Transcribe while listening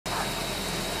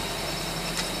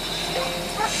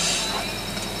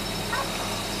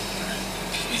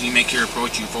As you make your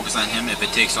approach, you focus on him. If it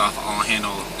takes off, I'll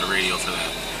handle the radio for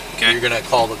that. Okay? You're gonna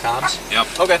call the comms?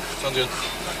 Yep. Okay, sounds good.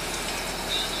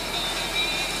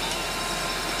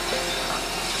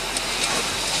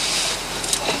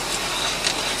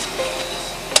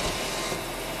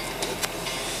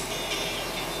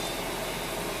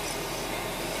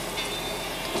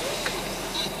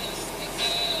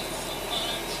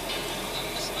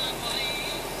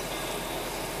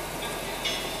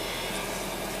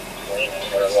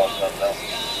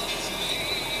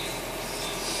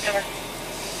 Cover.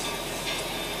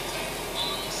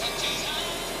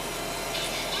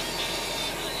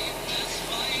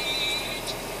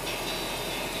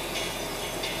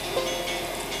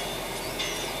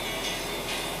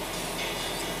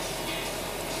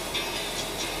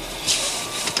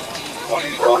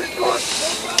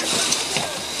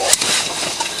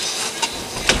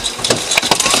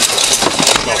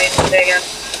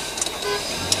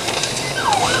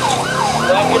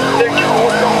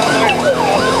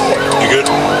 You good?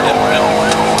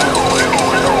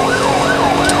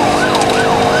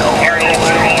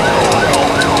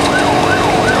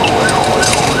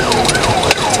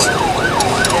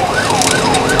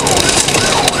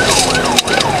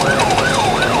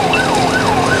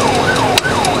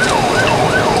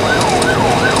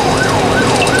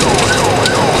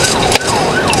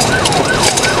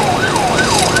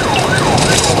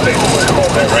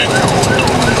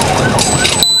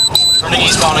 Turning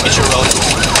eastbound to get your road.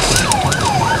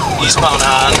 Eastbound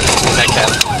on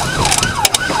Metcalf.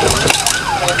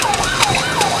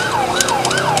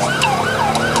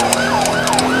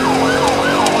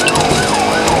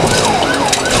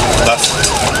 Left.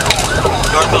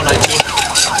 Northbound 92.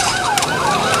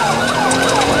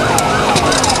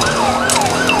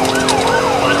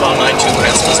 Northbound 92,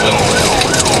 past Lisbon.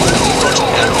 Approaching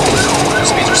Admiral.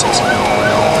 Speeds are 6.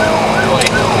 Wait,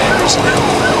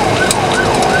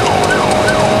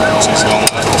 So he's going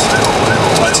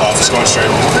left. Lights off, he's going straight.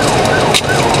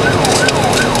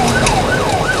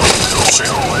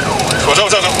 Straight. Watch out,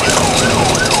 watch out, watch out.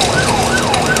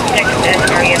 Next is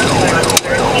REM 2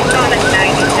 he's on at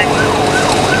 90 seconds.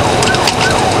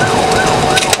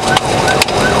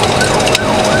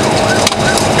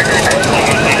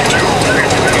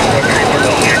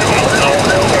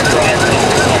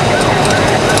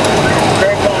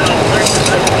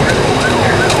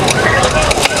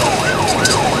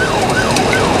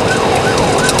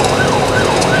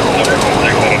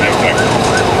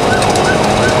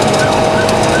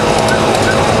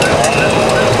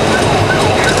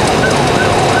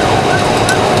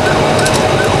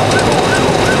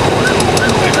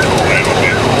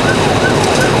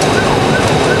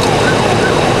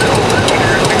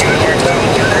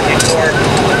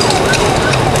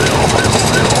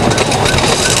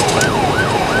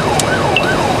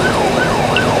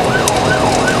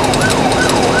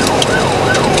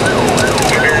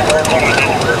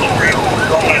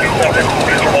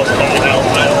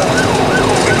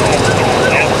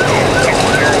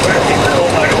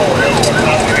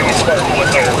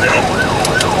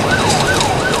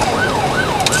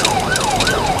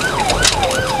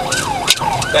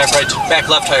 Back right, back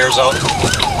left tire's out.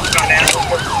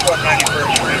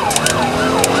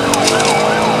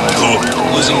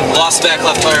 Lost back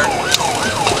left tire.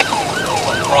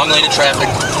 Wrong lane of traffic.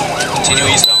 Continue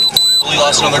eastbound. Fully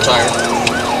lost another tire.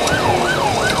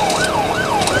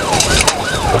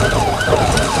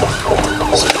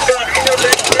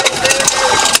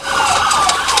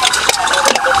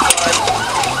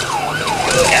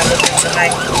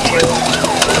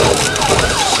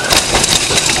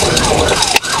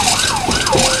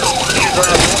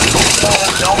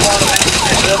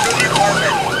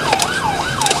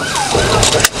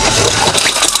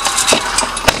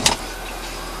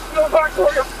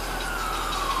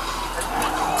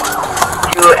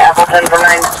 Appleton for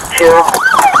 92.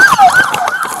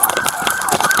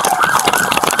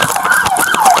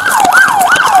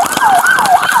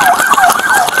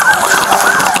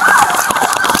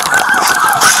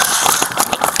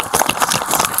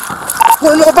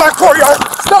 We're in the back courtyard.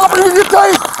 Stop it in your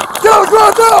tape. Get on the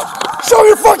ground now. Show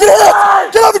your fucking head.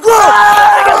 Get on the ground.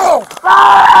 Now.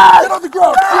 Get on the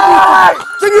ground.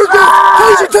 Give me your gun.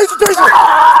 Taser, taser, taser.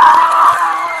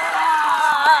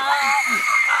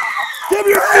 Give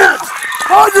me your hands.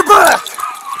 On your back.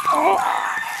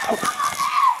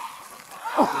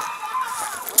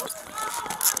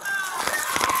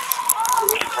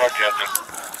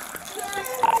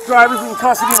 Drivers in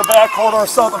custody in the back corridor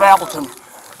south of Appleton.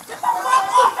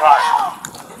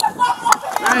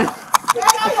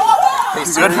 Hey,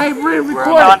 good. Hey, we're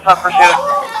on top pursuit.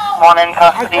 one in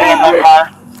custody in the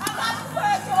car.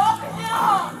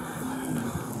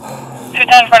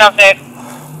 210 for an update.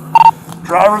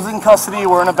 Driver's in custody.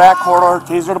 We're in a back corridor.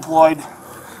 Taser deployed.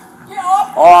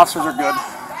 All officers are good.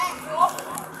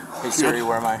 Hey Siri,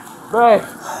 where am I? Bay.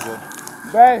 Good.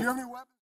 Bay.